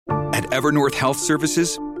At Evernorth Health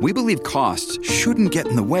Services, we believe costs shouldn't get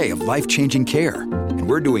in the way of life-changing care, and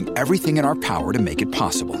we're doing everything in our power to make it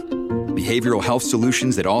possible. Behavioral health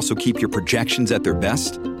solutions that also keep your projections at their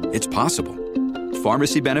best? It's possible.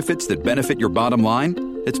 Pharmacy benefits that benefit your bottom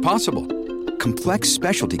line? It's possible. Complex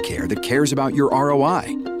specialty care that cares about your ROI?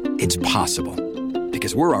 It's possible.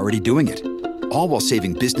 Because we're already doing it. All while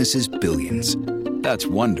saving businesses billions. That's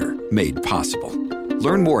Wonder made possible.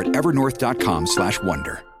 Learn more at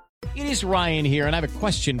evernorth.com/wonder. It is Ryan here, and I have a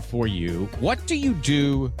question for you. What do you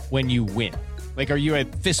do when you win? Like, are you a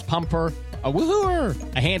fist pumper, a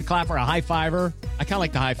woohooer, a hand clapper, a high fiver? I kind of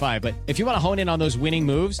like the high five, but if you want to hone in on those winning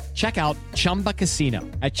moves, check out Chumba Casino.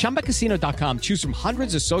 At ChumbaCasino.com, choose from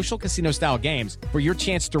hundreds of social casino-style games for your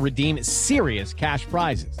chance to redeem serious cash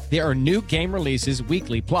prizes. There are new game releases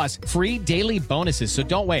weekly, plus free daily bonuses. So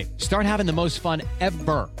don't wait. Start having the most fun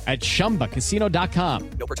ever at ChumbaCasino.com.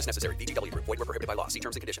 No purchase necessary. VGW Group. Void where prohibited by law. See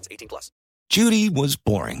terms and conditions. 18+. Judy was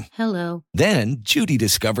boring. Hello. Then Judy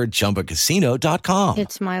discovered ChumbaCasino.com.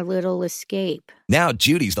 It's my little escape. Now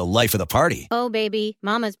Judy's the life of the party. Oh, baby,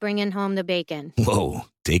 mama's bringing home the bacon. Whoa,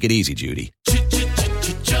 take it easy, Judy.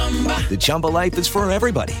 The Chumba life is for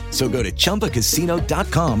everybody. So go to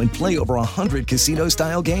ChumbaCasino.com and play over 100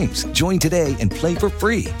 casino-style games. Join today and play for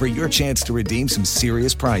free for your chance to redeem some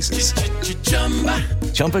serious prizes.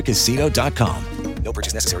 ChumbaCasino.com. No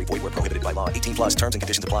purchase necessary. Void where prohibited by law. 18+. Terms and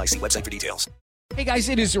conditions apply. See website for details. Hey guys,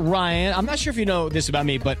 it is Ryan. I'm not sure if you know this about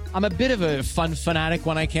me, but I'm a bit of a fun fanatic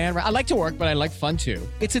when I can. I like to work, but I like fun too.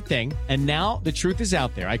 It's a thing. And now the truth is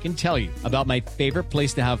out there. I can tell you about my favorite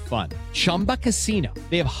place to have fun. Chumba Casino.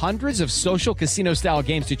 They have hundreds of social casino style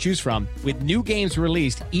games to choose from with new games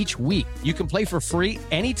released each week. You can play for free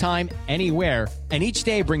anytime, anywhere. And each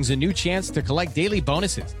day brings a new chance to collect daily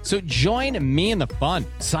bonuses. So join me in the fun.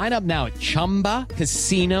 Sign up now at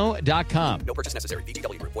ChumbaCasino.com. No purchase necessary.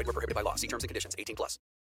 VGW Group. Void where prohibited by law. See terms and conditions. 18+.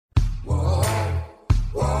 Whoa,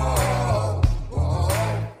 whoa,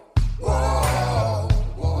 whoa, whoa, whoa,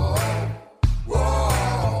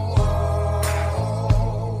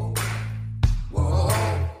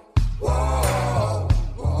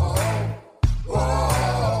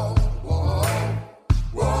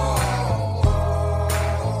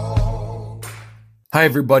 Hi,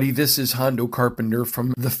 everybody. This is Hondo Carpenter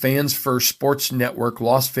from the Fans First Sports Network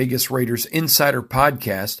Las Vegas Raiders Insider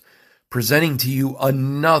Podcast, presenting to you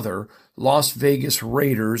another Las Vegas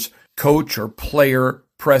Raiders coach or player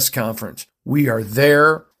press conference. We are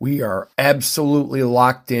there. We are absolutely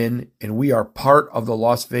locked in, and we are part of the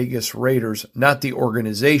Las Vegas Raiders, not the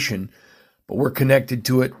organization, but we're connected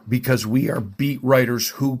to it because we are beat writers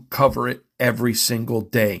who cover it every single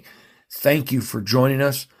day. Thank you for joining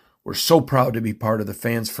us. We're so proud to be part of the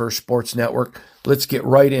Fans First Sports Network. Let's get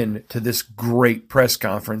right into this great press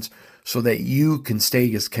conference so that you can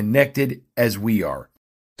stay as connected as we are.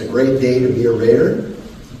 It's a great day to be a Raider.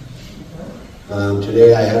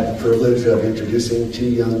 Today I have the privilege of introducing two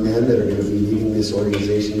young men that are going to be leading this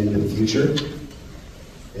organization into the future.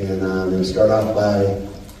 And I'm going to start off by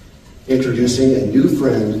introducing a new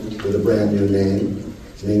friend with a brand new name.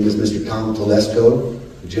 His name is Mr. Tom Telesco,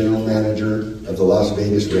 the General Manager of the Las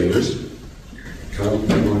Vegas Raiders. Tom,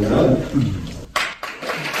 come on out.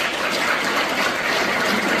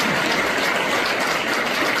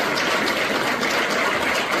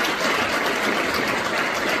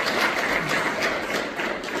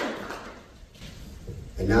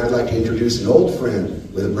 And now I'd like to introduce an old friend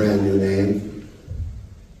with a brand new name,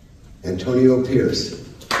 Antonio Pierce,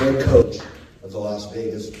 head coach of the Las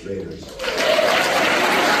Vegas Raiders.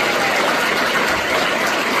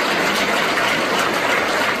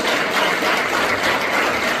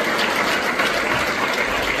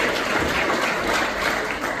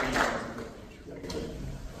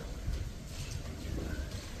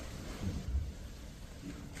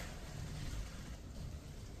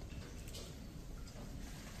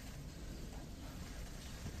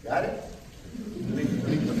 Got it?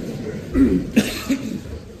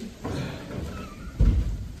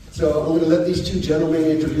 So I'm going to let these two gentlemen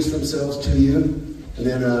introduce themselves to you, and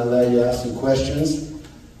then allow you to ask some questions.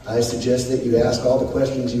 I suggest that you ask all the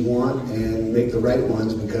questions you want and make the right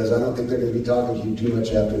ones, because I don't think they're going to be talking to you too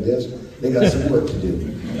much after this. They got some work to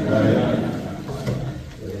do. All right?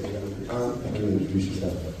 Tom, you can introduce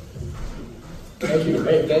yourself. Thank you.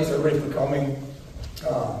 Hey, thanks everybody for coming,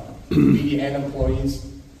 media and employees.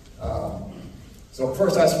 So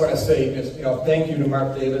first I just want to say is, thank you to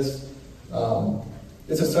Mark Davis.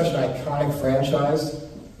 This is such an iconic franchise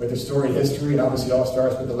with a storied history, and obviously it all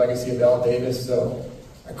starts with the legacy of Al Davis. So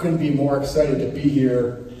I couldn't be more excited to be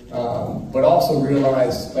here, but also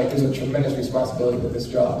realize there's a tremendous responsibility with this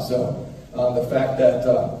job. So the fact that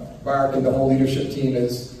Mark and the whole leadership team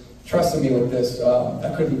is trusting me with this.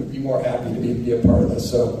 I couldn't be more happy to be a part of this.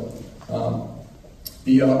 So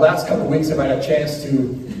the last couple of weeks, I've had a chance to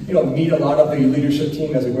meet a lot of the leadership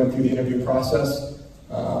team as we went through the interview process.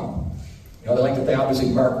 I'd like to think obviously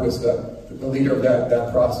Mark was the leader of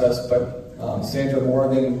that process, but Sandra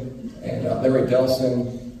Morgan and Larry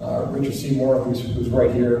Delson, Richard Seymour, who's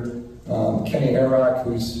right here, Kenny Herrock,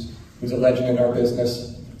 who's a legend in our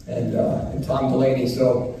business, and Tom Delaney.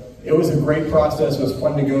 So it was a great process. It was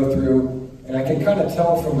fun to go through, and I can kind of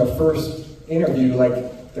tell from the first interview,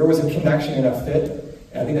 like there was a connection and a fit.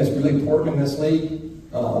 And I think that's really important in this league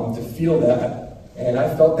to feel that, and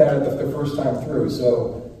I felt that the first time through.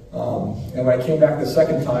 So, and when I came back the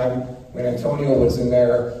second time, when Antonio was in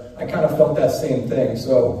there, I kind of felt that same thing.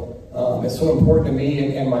 So it's so important to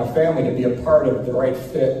me and my family to be a part of the right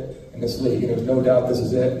fit in this league, and there's no doubt this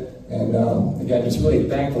is it. And again, just really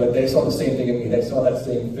thankful that they saw the same thing in me. They saw that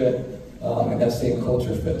same fit and that same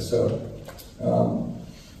culture fit. So,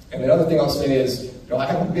 and the other thing I'll say is, I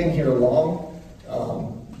haven't been here long,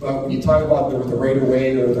 but when you talk about the Raider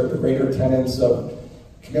way or the Raider tenets of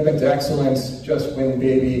commitment to excellence, just win,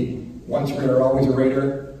 baby, once a Raider, always a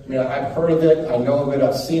Raider. I mean, I've heard of it, I know of it,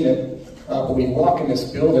 I've seen it, but when you walk in this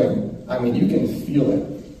building, I mean, you can feel it.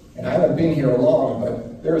 And I haven't been here long,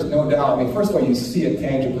 but there is no doubt. I mean, first of all, you see it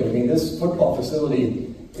tangibly. I mean, this football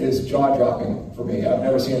facility is jaw-dropping for me. I've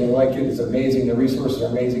never seen anything like it. It's amazing. The resources are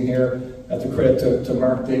amazing here. That's a credit to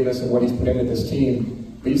Mark Davis and what he's put into this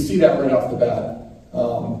team. But you see that right off the bat.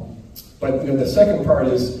 But the second part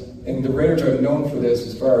is, and the Raiders are known for this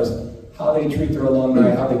as far as how they treat their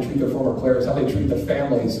alumni, how they treat their former players, how they treat the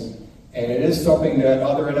families. And it is something that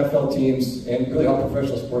other NFL teams and really all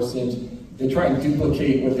professional sports teams, they try and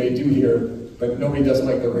duplicate what they do here, but nobody does it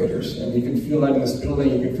like the Raiders. And you can feel that in this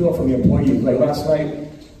building. You can feel it from the employees. Like last night,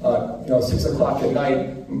 6 o'clock at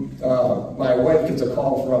night, my wife gets a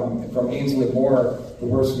call from Ainsley Moore, who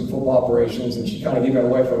works in football operations, and she kind of gave my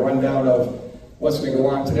wife a rundown of what's going to go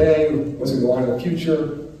on today, what's going to go on in the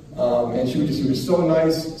future. And she was so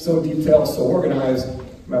nice, so detailed, so organized.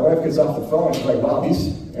 My wife gets off the phone and she's like, wow,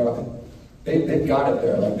 these, they've got it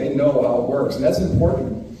there. Like, they know how it works. And that's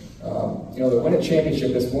important. To win a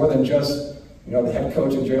championship is more than just, the head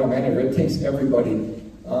coach and general manager. It takes everybody.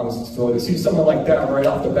 So to see someone like that right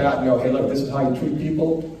off the bat, hey, look, this is how you treat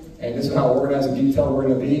people, and this is how organized and detailed we're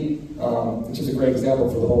going to be. It's just a great example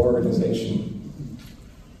for the whole organization.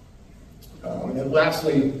 And then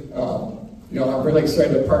lastly, I'm really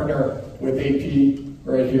excited to partner with AP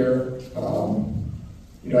right here.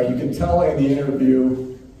 You can tell in the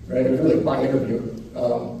interview, right? It was really my interview,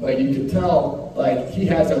 but you can tell, like, he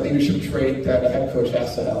has that leadership trait that a head coach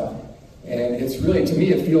has to have. And it's really, to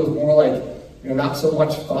me, it feels more like, not so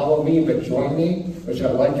much follow me, but join me, which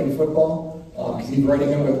I like in football, because he's right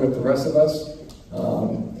in with the rest of us.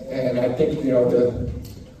 And I think,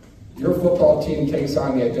 your football team takes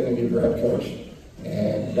on the identity of your head coach.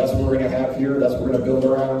 And that's what we're going to have here. That's what we're going to build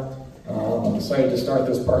around. I'm excited to start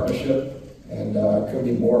this partnership, and couldn't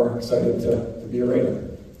be more excited to be a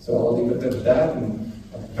Raider. So I'll leave it at that, and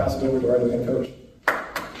I'll pass it over to our head coach.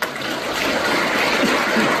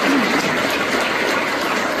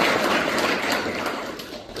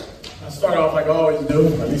 I start off like I always do,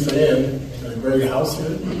 at least I end in a great house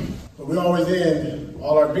here. But we always end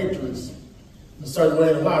all our victories a certain way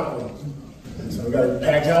in the locker room. So we got a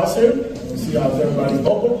packed house here. We'll see how everybody's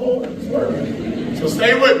vocal cord is working. So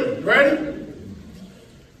stay with me. You ready?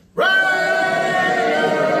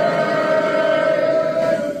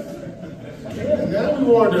 Yeah, now we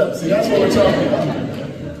warmed up. See, that's what we're talking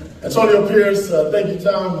about. Antonio Pierce, thank you,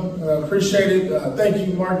 Tom. Appreciate it. Thank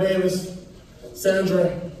you, Mark Davis,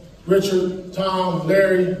 Sandra, Richard, Tom,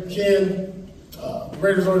 Larry, Ken,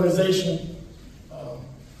 Raiders organization,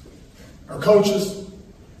 our coaches,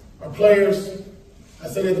 our players. I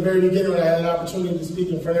said at the very beginning when I had an opportunity to speak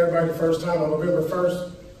in front of everybody the first time on November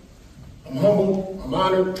 1st, I'm humbled, I'm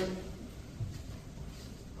honored,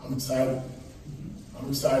 I'm excited. I'm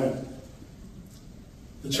excited.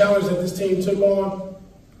 The challenge that this team took on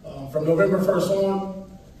from November 1st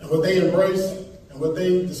on, and what they embraced and what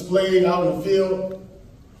they displayed out in the field,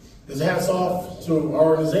 is hats off to our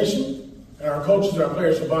organization and our coaches and our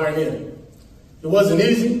players for buying in. It wasn't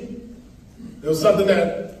easy. It was something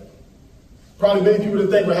that probably many people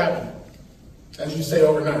didn't think would happen, as you say,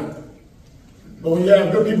 overnight. But when you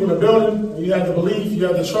have good people in the building, when you have the belief, you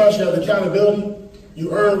have the trust, you have the accountability,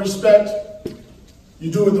 you earn respect,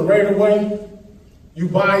 you do it the Raider way, you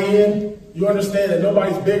buy in, you understand that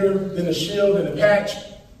nobody's bigger than the shield and the patch,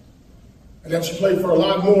 and that you play for a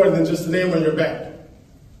lot more than just the name on your back.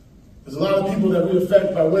 There's a lot of people that we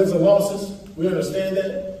affect by wins and losses. We understand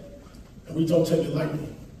that. and we don't take it lightly.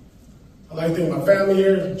 I'd like to thank my family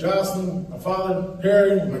here, Jocelyn, my father,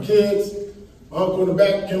 Harry, my kids, my uncle in the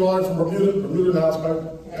back, came all the way from Bermuda in the house, Bermuda.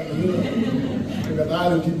 We got the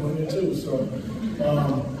island people in here too, so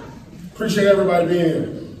appreciate everybody being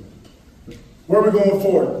here. Where are we going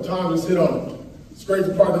forward? Tom just hit on it. It's great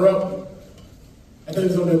to partner up. I think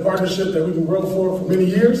it's going to be a partnership that we can grow for many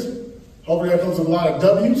years. Hopefully that comes with a lot of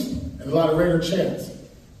W's and a lot of Raider chants.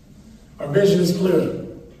 Our vision is clear.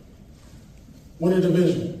 Win a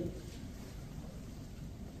division.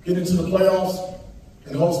 Get into the playoffs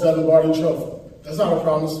and host that Lombardi Trophy. That's not a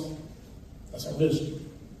promise. That's our vision.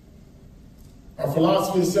 Our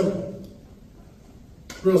philosophy is simple.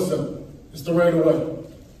 Real simple. It's the Raider way.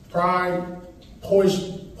 Pride, poise,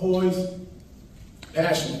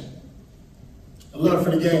 passion, a love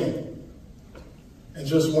for the game, and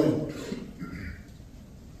just win.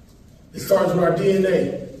 It starts with our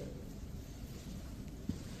DNA.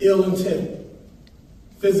 Ill intent,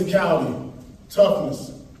 physicality,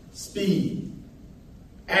 toughness, speed,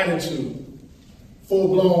 attitude,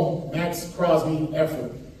 full-blown Max Crosby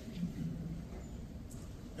effort.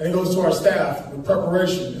 And it goes to our staff with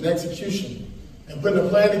preparation and execution and putting a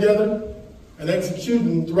plan together and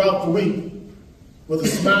executing throughout the week with a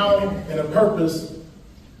smile and a purpose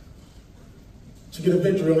to get a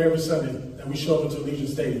victory on every Sunday that we show up into Allegiant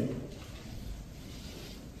Stadium.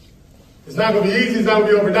 It's not going to be easy. It's not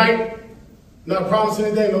going to be overnight. I'm not promising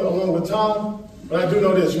anything along with Tom, but I do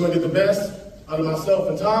know this. You're going to get the best out of myself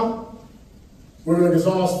and Tom. We're going to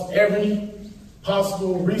exhaust every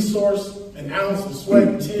possible resource and ounce of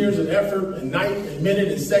sweat, tears, and effort, and night, and minute,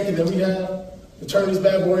 and second that we have to turn this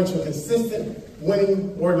bad boy into a consistent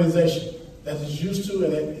winning organization that it's used to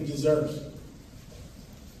and that it deserves.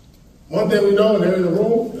 One thing we know, and they're in the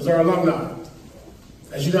room, is our alumni.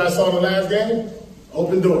 As you guys saw in the last game,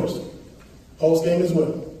 open doors. Post game as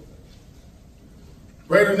well.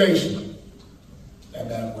 Raider Nation. That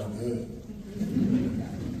bad boy good.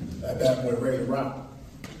 That bad boy ready to rock.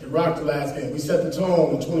 It rocked the last game. We set the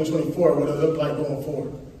tone in 2024, what it looked like going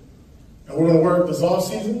forward. And we're going to work this off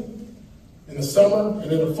season, in the summer,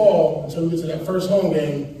 and in the fall until we get to that first home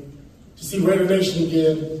game to see Raider Nation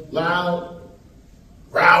again, loud,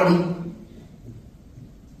 rowdy,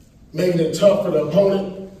 making it tough for the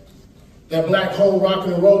opponent. That black hole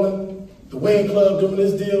rocking and rolling. The Wayne Club doing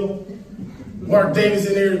this deal. Mark Davis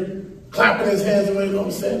in there clapping his hands away, you know what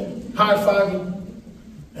I'm saying? High-fiving.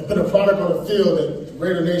 And put a product on the field that the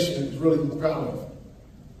Raider Nation is really proud of.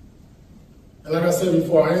 And like I said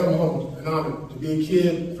before, I am humbled and honored to be a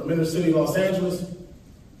kid from inner city Los Angeles,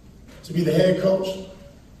 to be the head coach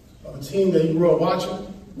of a team that you grew up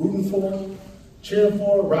watching, rooting for, cheering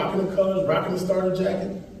for, rocking the colors, rocking the starter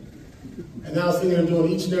jacket, and now sitting here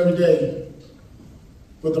doing each and every day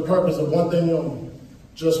with the purpose of one thing only,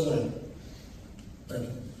 just win. Thank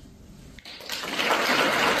you.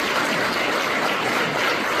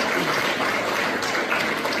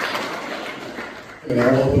 And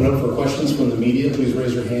now we'll open it up for questions from the media. Please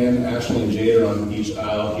raise your hand. Ashley and Jade are on each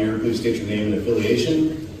aisle here. Please state your name and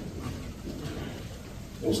affiliation.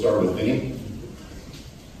 We'll start with Vinny.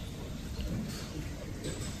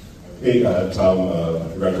 Hey, Tom,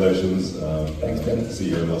 congratulations. Thanks, Ben. To see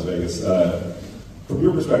you in Las Vegas. From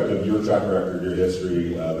your perspective, your track record, your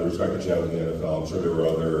history, the respect that you have in the NFL, I'm sure there were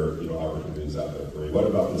other opportunities out there for you. What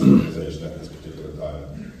about this organization at this particular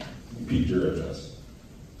time piqued your interest?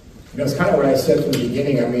 That's kind of what I said from the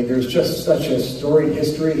beginning. I mean, there's just such a storied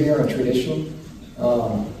history here and tradition.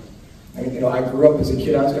 I grew up as a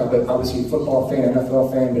kid. I was obviously a football fan,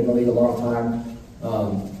 NFL fan, been in the league a long time.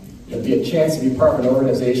 To be a chance to be part of an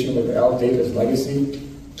organization with the Al Davis legacy,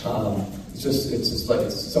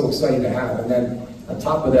 it's so exciting to have. And then on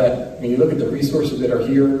top of that, when you look at the resources that are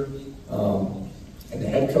here and the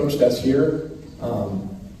head coach that's here, I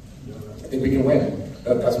think we can win.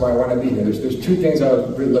 That's why I want to be here. There's two things I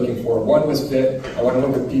was really looking for. One was fit. I want to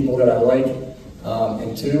look at people that I like.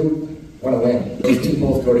 And two, I want to win. Those two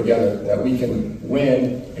both go together, that we can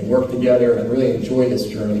win and work together and really enjoy this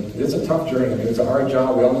journey. It's a tough journey. I mean, it's a hard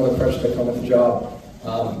job. We all know the pressure that comes with the job.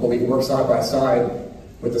 But we can work side by side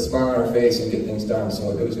with a smile on our face and get things done.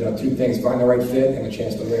 So it was two things: find the right fit and a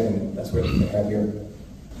chance to win. And that's what we have here.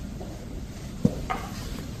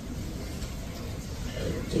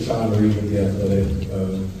 Sean Reed with The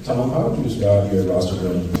Athletic. Tom, how would you describe your roster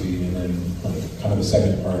building routine? And then kind of the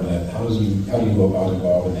second part of that, how do you go about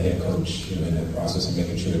involving the head coach in that process and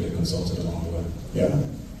making sure that they're consulted along the way?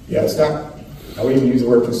 Yeah, it's not, I wouldn't even use the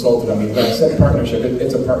word consulted. I mean, when I said partnership,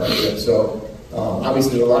 it's a partnership. So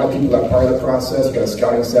obviously there's a lot of people that are part of the process. You've got a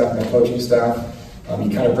scouting staff and a coaching staff. You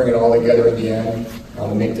kind of bring it all together at the end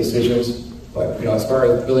to make decisions. But as far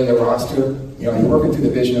as building a roster, you're working through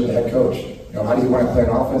the vision of the head coach. How do you want to play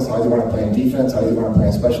on offense? How do you want to play on defense? How do you want to play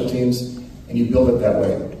on special teams? And you build it that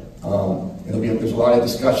way. There's a lot of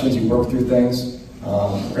discussions. You work through things.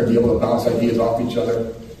 We're going to be able to bounce ideas off each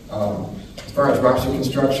other. As far as roster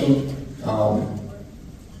construction,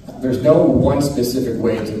 there's no one specific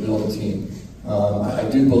way to build a team. I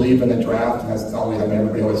do believe in the draft, and that's always,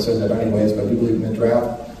 everybody always says that anyways, but I do believe in the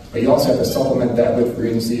draft. But you also have to supplement that with free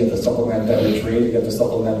agency, you have to supplement that with trade, you have to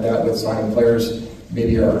supplement that with signing players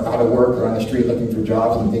maybe are out of work or on the street looking for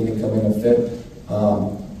jobs and think they can come in and fit.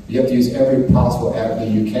 You have to use every possible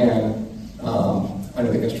avenue you can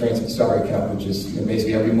under the constraints of the salary cap, which is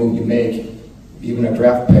basically every move you make, even a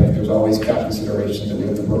draft pick, there's always cap considerations that we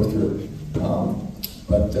have to work through.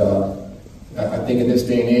 But I think in this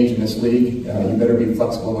day and age, in this league, you better be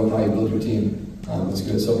flexible with how you build your team. It's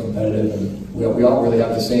good, it's so competitive, and we all really have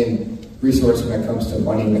the same resource when it comes to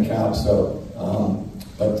money in the cap. So,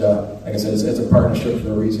 like I said, it's a partnership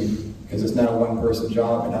for a reason, because it's not a one-person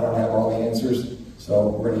job, and I don't have all the answers. So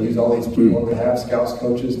we're going to use all these people we're going to have, scouts,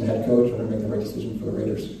 coaches, and head coach. We're going to make the right decision for the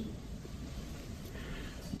Raiders.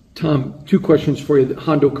 Tom, 2 questions for you.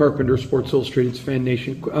 Hondo Carpenter, Sports Illustrated's Fan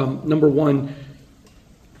Nation. Number one,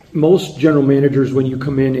 most general managers, when you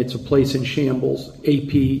come in, it's a place in shambles.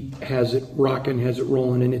 AP has it rocking, has it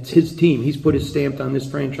rolling, and it's his team. He's put his stamp on this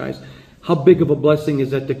franchise. How big of a blessing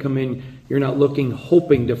is that to come in? You're not looking,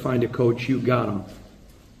 hoping to find a coach. You got him.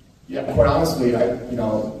 Yeah, quite honestly,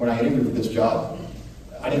 when I interviewed for this job,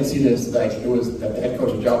 I didn't see this like it was that the head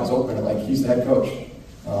coach's job was open. Like he's the head coach.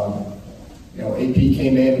 AP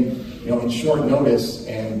came in short notice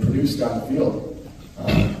and produced on the field.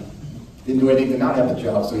 Didn't do anything to not have the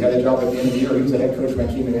job. So he had a job at the end of the year. He was the head coach when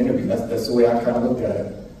I came in and interviewed. That's the way I kind of looked at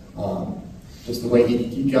it. Just the way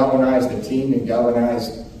he galvanized the team, he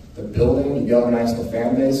galvanized the building, he galvanized the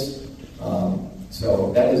fan base.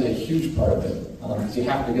 So that is a huge part of it, because you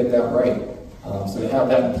have to get that right. So to have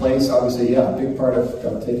that in place, obviously, a big part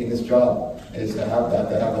of taking this job is to have that,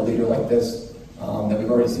 to have a leader like this that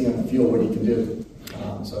we've already seen on the field what he can do.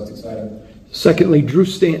 So it's exciting. Secondly, Drew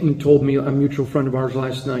Stanton told me, a mutual friend of ours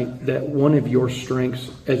last night, that one of your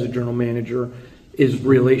strengths as a general manager is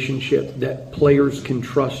relationship, that players can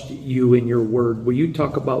trust you in your word. Will you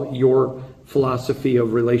talk about your philosophy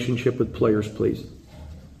of relationship with players, please?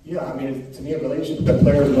 Yeah, to me, a relationship with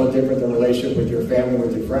players is no different than a relationship with your family,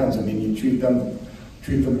 with your friends. You treat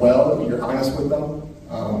them well, you're honest with them.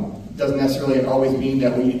 Doesn't necessarily always mean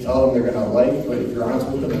that what you tell them they're going to like, but if you're honest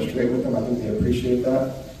with them and straight with them, I think they appreciate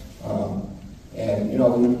that.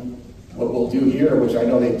 What we'll do here, which I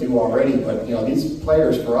know they do already, but these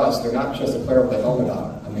players for us, they're not just a player with a helmet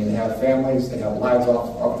on. They have families, they have lives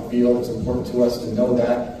off the field. It's important to us to know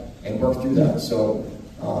that and work through that. So,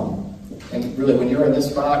 and really, when you're in this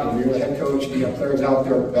spot and you're the head coach, you have players out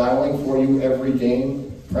there battling for you every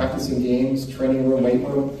game, practicing games, training room, weight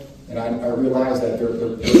room, and I realize that they're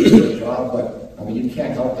doing their job, but you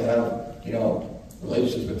can't help to have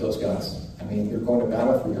relationships with those guys. They're going to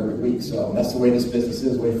battle for you every week, so that's the way this business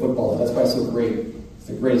is, the way football is. That's why it's so great. It's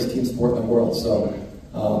the greatest team sport in the world. So,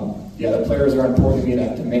 the players are important to me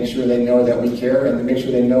to make sure they know that we care and to make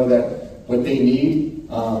sure they know that what they need,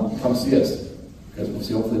 come see us. Because we'll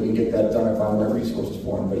see, hopefully we can get that done and find the right resources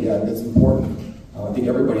for them. But yeah, it's important. I think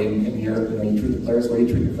everybody in here, you treat the players the way you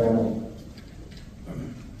treat your family.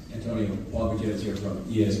 Antonio, Paul Gutierrez here from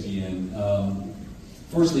ESPN.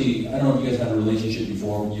 Firstly, I don't know if you guys had a relationship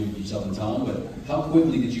before, yourself and Tom, but how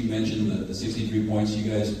quickly did you mention the 63 points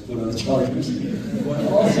you guys put on the Chargers? But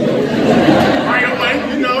also, right away,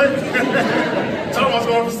 you know it. Tom was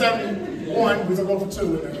going for 71, we were going for 2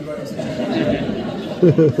 with everybody else.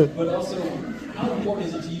 But also, how important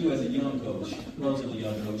is it to you as a young coach, relatively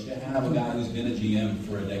young coach, to have a guy who's been a GM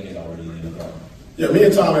for a decade already in the NFL? Yeah, me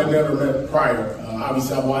and Tom had never met prior.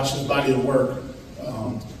 Obviously, I watched his body of work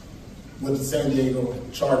with the San Diego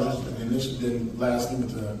Chargers, and then lastly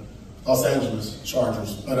with the Los Angeles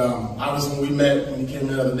Chargers. But obviously, when we met, when he came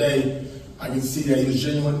in the other day, I could see that he was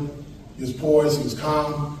genuine, he was poised, he was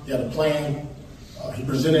calm, he had a plan, he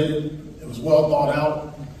presented it, it was well thought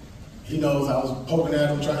out. He knows I was poking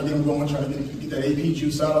at him, trying to get him going, trying to get that AP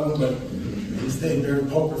juice out of him, but he stayed very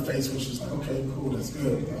poker face, which is like, okay, cool, that's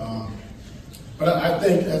good. But I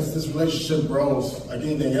think as this relationship grows, like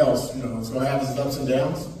anything else, it's going to have its ups and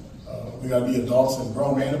downs. We got to be adults and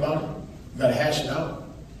grown men about it. We got to hash it out.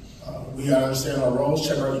 We got to understand our roles,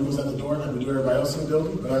 check our egos at the door, like we do everybody else in the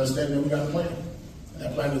building, but understand that we got a plan. And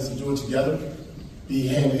that plan is to do it together, be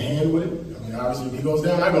hand in hand with it. Obviously, if he goes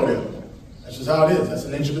down, I go down. That's just how it is. That's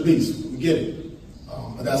the nature of the beast. We get it.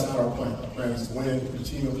 But that's not our plan. Our plan is to win, put the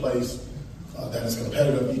team in place, that is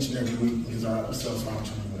competitive each and every week and gives ourselves an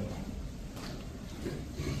opportunity to win.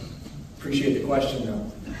 Appreciate the question, though.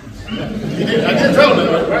 I did tell him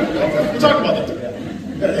that, right? We talked about that.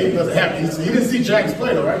 Yeah, he wasn't happy. He didn't see Jack's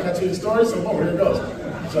play, though, right? Can I tell you the story? So, here it goes.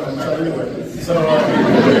 So anyway,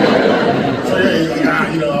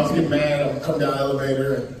 yeah, I was getting mad. I'm coming down the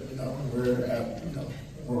elevator, and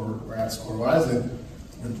we're at score-wise, and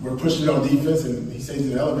we're pushing it on defense, and he stays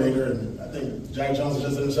in the elevator, and I think Jack Jones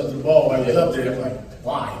just intercepted the ball while he's up there. I'm like,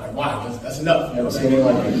 why? That's enough. Never seen anything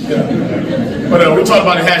like it. Yeah. But we talked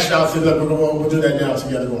about it, hashed out, said, look, we'll do that now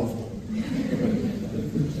together going forward.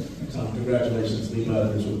 Tom, congratulations, Lee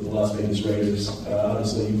Butters with the Las Vegas Raiders.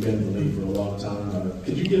 Obviously, you've been in the league for a long time.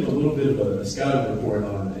 Could you give a little bit of a scouting report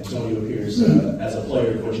on Antonio Pierce as a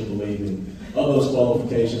player, what you believe in, of those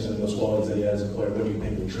qualifications and those qualities that he has as a player? What do you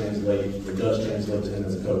think will translate or does translate to him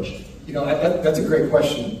as a coach? That's a great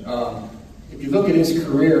question. If you look at his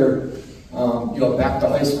career, back to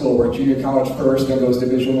high school, where junior college first, then goes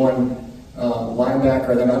Division I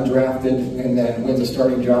linebacker, then undrafted, and then wins a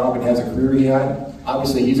starting job and has a career he had.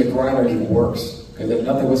 Obviously, he's a grinder and he works because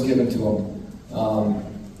nothing was given to him.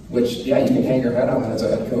 Which, you can hang your head on that as a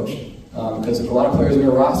head coach. Because a lot of players in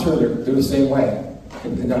your roster, they're the same way.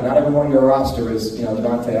 Not everyone in your roster is,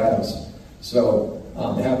 Devontae Adams. So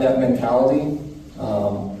to have that mentality,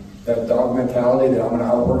 that dog mentality that I'm going to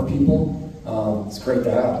outwork people, it's great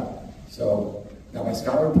to have. So now my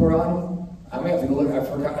scout report on him, I may have to go look. I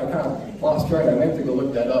forgot. I kind of lost track. I may have to go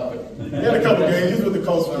look that up. But he had a couple games. He's with the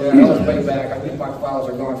Colts. Yeah, that was way back. I think my files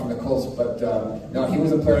are gone from the Colts. But no, he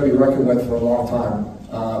was a player to be reckoned with for a long time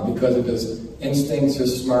because of his instincts,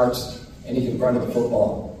 his smarts, and he can run to the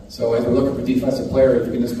football. So as we're looking for defensive players,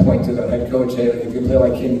 you can just point to the head coach. Hey, if you play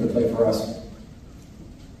like him, you can play for us.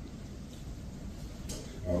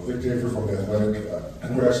 Vic Dafer from The Athletic.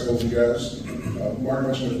 Congratulations, you guys. Mark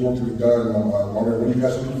mentioned there's work to be done, and I'm wondering, what are you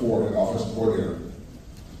guys looking for in an offensive coordinator?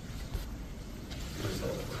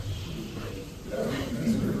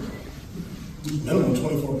 Minimum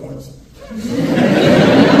 24 points.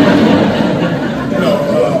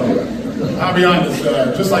 I'll be honest,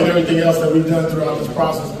 just like everything else that we've done throughout this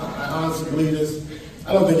process, I honestly believe this.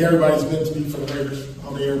 I don't think everybody's meant to be for the Raiders. I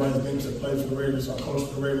don't think everybody's meant to play for the Raiders or coach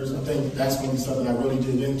for the Raiders. I think that's going to be something I really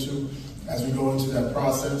dig into as we go into that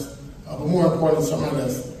process. But more importantly, something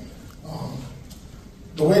that's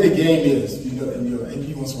the way the game is.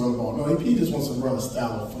 AP wants to run the ball. No, AP just wants to run a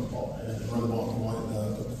style of football and run the ball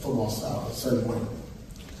the football style a certain way.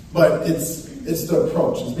 But it's the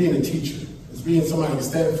approach. It's being a teacher. It's being somebody who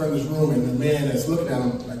stand in front of this room and the man that's looking at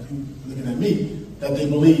them like you looking at me, that they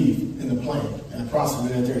believe in the plan and the process, and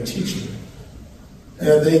that they're teaching, and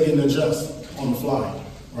that they can adjust on the fly,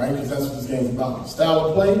 right? Because that's what this game is about. Style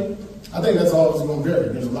of play, I think that's always going to vary.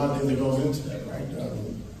 There's a lot of things that goes into that, right?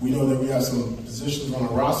 We know that we have some positions on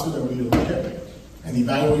our roster that we need to look at and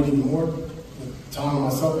evaluate even more. Telling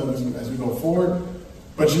myself as we go forward.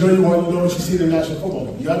 But you know what you see in the National Football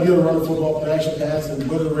League. You got to be able to run the football, play action pass, and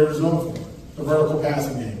what are the Raiders known for? The vertical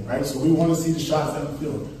passing game, right? So we want to see the shots down the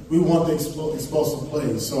field. We want the explosive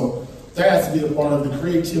plays. So that has to be a part of the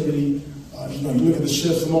creativity. You look at the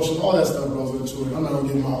shifts, emotions, all that stuff goes into it. I'm not going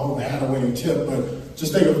to give my whole hat-away tip, but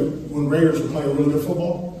just think of when Raiders were playing really good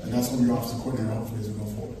football, and that's when your offensive coordinator hopefully is going to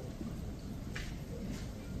go forward.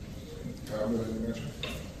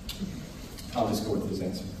 I'll just go with his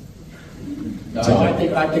answer. No,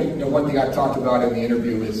 I think one thing I talked about in the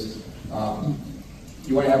interview is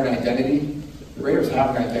you want to have an identity. The Raiders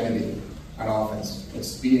have an identity on offense. It's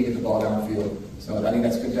speeding get the ball downfield. So I think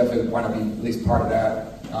that's definitely want to be at least part of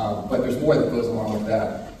that. But there's more that goes along with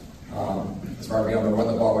that. As far as being able to run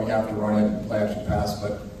the ball when you have to run it and play action pass.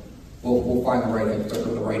 But we'll find the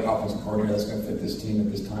right offensive coordinator that's going to fit this team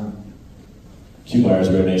at this time. Q Myers,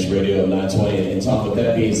 Raider Nation Radio 920. And Tom, with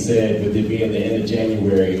that being said, with it being the end of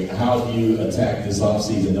January, how do you attack this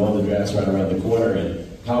offseason, knowing the draft's right around the corner,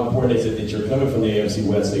 and how important is it that you're coming from the AFC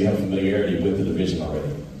West so you have familiarity with the division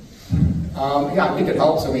already? I think it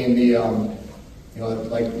helps. I mean,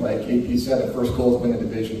 like AP said, the first goal is win the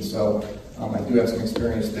division, so I do have some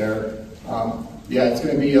experience there. It's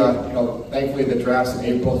going to be, thankfully the draft's in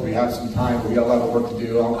April, so we have some time, but we got a lot of work to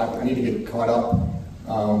do. I need to get caught up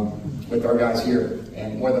with our guys here.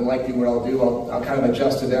 And more than likely what I'll do, I'll kind of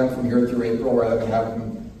adjust to them from here through April rather than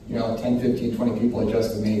having, 10, 15, 20 people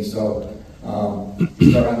adjust to me. So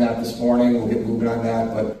start on that this morning. We'll get moving on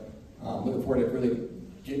that. But looking forward to really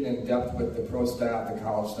getting in depth with the pro staff, the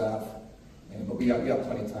college staff. But we got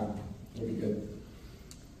plenty of time. It'll be good.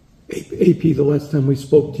 AP, the last time we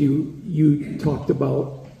spoke to you, you talked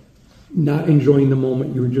about not enjoying the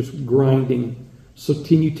moment. You were just grinding. So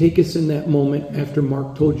can you take us in that moment after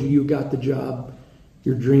Mark told you got the job,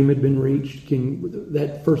 your dream had been reached?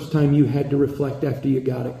 That first time you had to reflect after you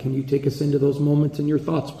got it, can you take us into those moments and your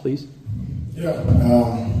thoughts, please? Yeah.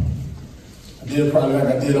 I did probably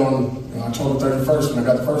like I did on October 31st when I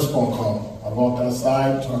got the first phone call. I walked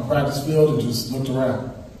outside to our practice field and just looked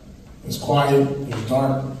around. It was quiet, it was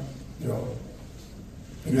dark,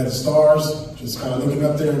 maybe at the stars, just kind of looking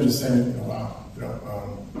up there and just saying, wow,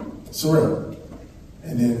 surreal.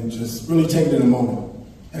 And then just really taking in the moment.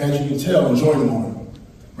 And as you can tell, enjoying the moment,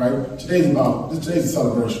 right? Today's a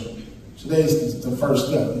celebration. Today's the first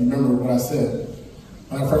step. You remember what I said?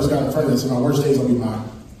 When I first got in front of this, my worst day is going to be my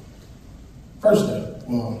first day.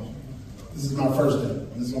 Well, this is my first day.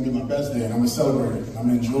 This is going to be my best day, and I'm going to celebrate it. I'm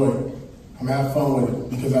going to enjoy it. I'm going to have fun with it,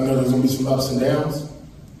 because I know there's going to be some ups and downs.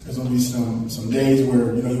 There's going to be some days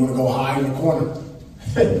where, you want to go hide in the corner.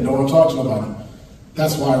 You don't want to talk to nobody.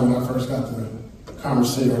 That's why when I first got the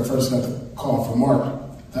conversation, or I first got the call from Mark,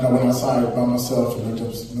 that I went outside by myself and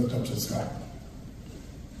looked up to the sky.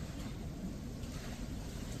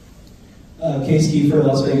 Case Kiefer,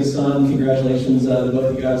 Las Vegas Sun, congratulations to both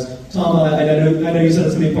of you guys. Tom, I know you said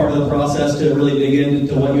it's going to be part of the process to really dig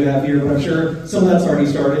into what you have here, but I'm sure some of that's already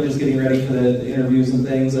started, just getting ready for the interviews and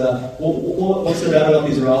things. What's stood out about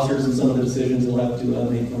these rosters and some of the decisions you'll have to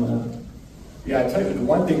make coming up? Yeah, I tell you, the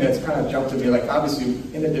one thing that's kind of jumped to me, like obviously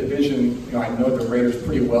in the division, I know the Raiders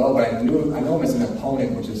pretty well, but I know them as an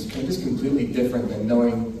opponent, which is just completely different than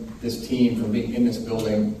knowing this team from being in this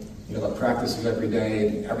building, the practices every day,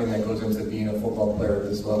 and everything that goes into being a football player at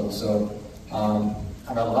this level. So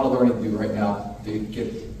I've got a lot of learning to do right now to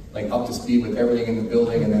get up to speed with everything in the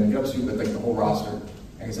building, and then get up to speed with the whole roster.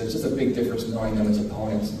 Like I said, it's just a big difference knowing them as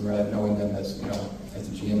opponents and knowing them as as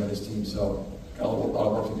the GM of this team. So got a lot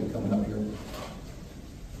of work to do coming up here.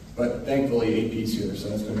 But thankfully, AP's here, so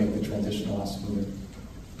that's going to make the transition a lot smoother.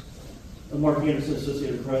 Mark Anderson,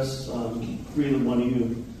 Associated Press. Really, one of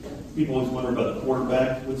you, people always wonder about the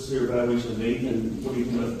quarterback. What's your evaluation of Nate, and what do you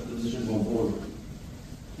think about the position going forward?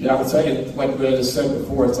 Yeah, I would tell you, like I just said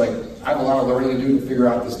before, it's like I have a lot of learning to do to figure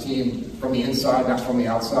out this team from the inside, not from the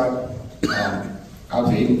outside.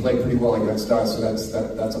 Obviously, Aiden played pretty well against us, so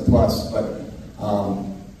that's a plus. But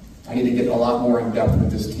I need to get a lot more in depth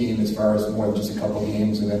with this team as far as more than just a couple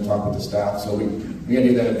games, and then talk with the staff. So we got to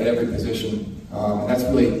do that at every position. And that's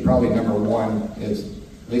really probably number one is,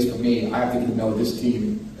 at least for me, I have to get to know this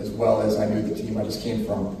team as well as I knew the team I just came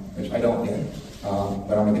from, which I don't yet.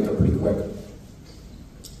 But I'm going to get there pretty quick.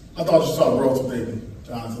 I thought you saw growth with Aiden,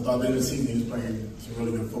 Jonathan. I thought in the season he was playing some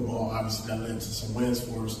really good football. Obviously, that led to some wins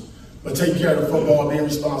for us. But taking care of the football, being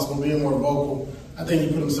responsible, being more vocal, I think he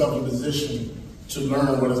put himself in a position to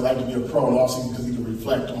learn what it's like to be a pro in offseason, because he could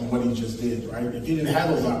reflect on what he just did, right? If he didn't have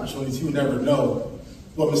those opportunities, he would never know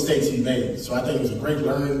what mistakes he made. So I think it was a great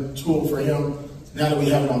learning tool for him. Now that we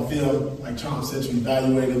have it on film, like Tom said, to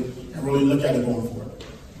evaluate it and really look at it going forward.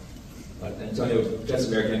 Antonio,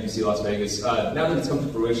 Justin American, NBC Las Vegas. Now that it's come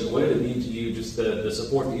to fruition, what did it mean to you, just the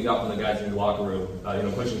support that you got from the guys in your locker room,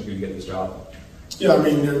 pushing you to get this job? Yeah, I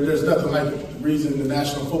mean, there's nothing like it. The reason the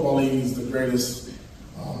National Football League is the greatest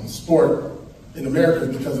sport in America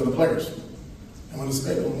is because of the players. And most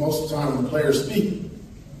of the time when the players speak,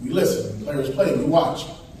 we listen. When the players play, we watch,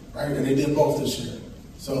 right? And they did both this year.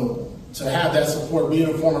 So to have that support, being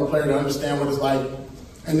a former player, to understand what it's like,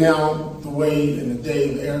 and now the way in the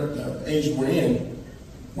day, the age we're in,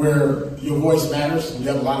 where your voice matters, and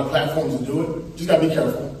you have a lot of platforms to do it, just gotta be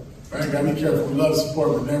careful, right? Gotta be careful. We love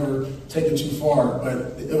support, but never take it too far.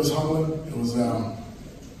 But it was humbling. It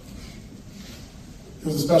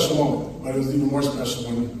was a special moment, but it was even more special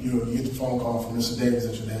when you get the phone call from Mr. Davis,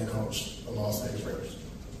 as your head coach of the Las Vegas Raiders.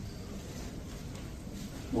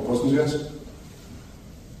 More questions, guys?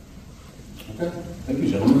 Okay. Thank you,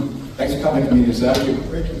 gentlemen. Thanks for coming to me this afternoon.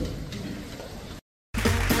 Thank you.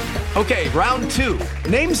 Okay, round two.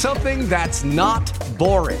 Name something that's not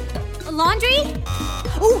boring. A laundry?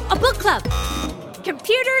 Ooh, a book club.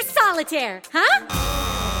 Computer solitaire, huh?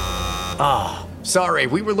 Ah, sorry,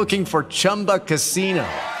 we were looking for Chumba Casino.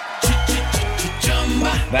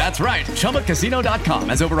 That's right, ChumbaCasino.com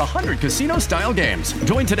has over 100 casino-style games.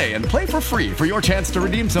 Join today and play for free for your chance to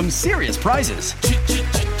redeem some serious prizes.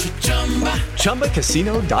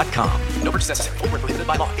 ChumbaCasino.com. No purchase necessary. Void where prohibited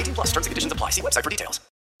by law. 18+ terms and conditions apply. See website for details.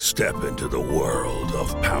 Step into the world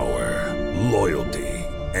of power, loyalty,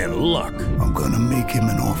 and luck. I'm gonna make him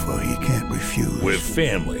an offer he can't refuse. With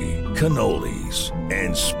family, cannolis,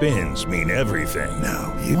 and spins mean everything.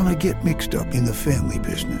 Now, you wanna get mixed up in the family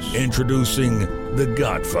business. Introducing The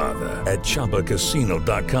Godfather at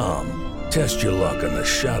ChumbaCasino.com. Test your luck in the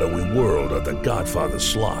shadowy world of The Godfather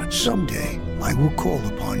slot. Someday, I will call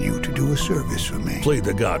upon you to do a service for me. Play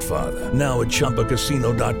The Godfather, now at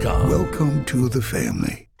ChumbaCasino.com. Welcome to the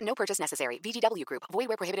family. No purchase necessary. VGW Group. Void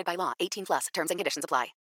where prohibited by law. 18 plus. Terms and conditions apply.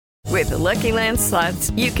 With the Lucky Land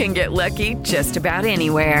Slots, you can get lucky just about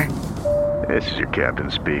anywhere. This is your captain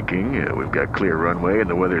speaking. We've got clear runway and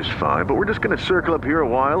the weather's fine, but we're just going to circle up here a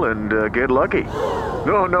while and get lucky.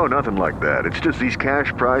 No, nothing like that. It's just these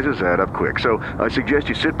cash prizes add up quick. So I suggest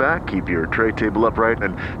you sit back, keep your tray table upright,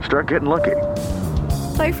 and start getting lucky.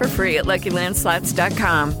 Play for free at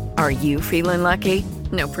LuckyLandSlots.com. Are you feeling lucky?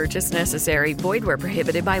 No purchase necessary. Void where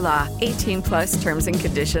prohibited by law. 18 plus terms and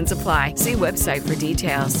conditions apply. See website for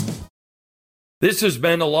details. This has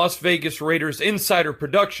been a Las Vegas Raiders Insider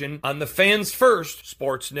production on the Fans First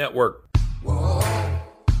Sports Network.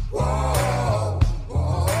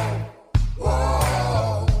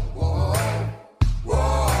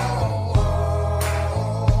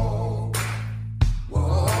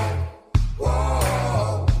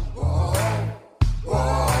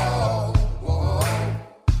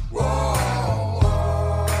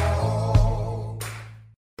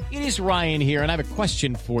 It is Ryan here, and I have a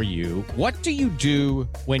question for you. What do you do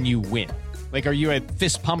when you win? Like, are you a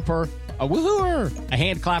fist pumper, a woohooer, a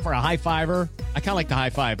hand clapper, a high fiver? I kind of like the high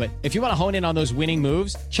five, but if you want to hone in on those winning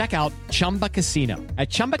moves, check out Chumba Casino. At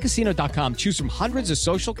ChumbaCasino.com, choose from hundreds of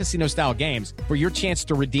social casino-style games for your chance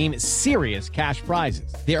to redeem serious cash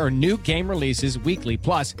prizes. There are new game releases weekly,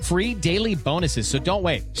 plus free daily bonuses, so don't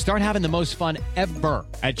wait. Start having the most fun ever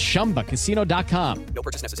at ChumbaCasino.com. No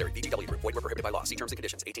purchase necessary. VGW Group. Void where prohibited by law. See terms and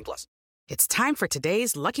conditions. 18 plus. It's time for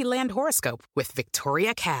today's Lucky Land horoscope with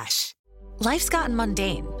Victoria Cash. Life's gotten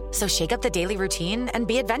mundane, so shake up the daily routine and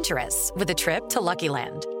be adventurous with a trip to Lucky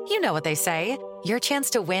Land. You know what they say, your chance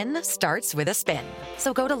to win starts with a spin.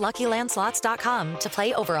 So go to LuckyLandSlots.com to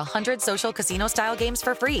play over 100 social casino-style games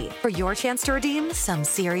for free for your chance to redeem some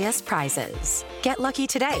serious prizes. Get lucky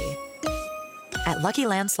today at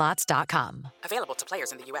LuckyLandSlots.com. Available to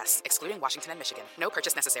players in the U.S., excluding Washington and Michigan. No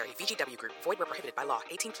purchase necessary. VGW Group. Void where prohibited by law.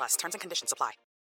 18 plus. Terms and conditions apply.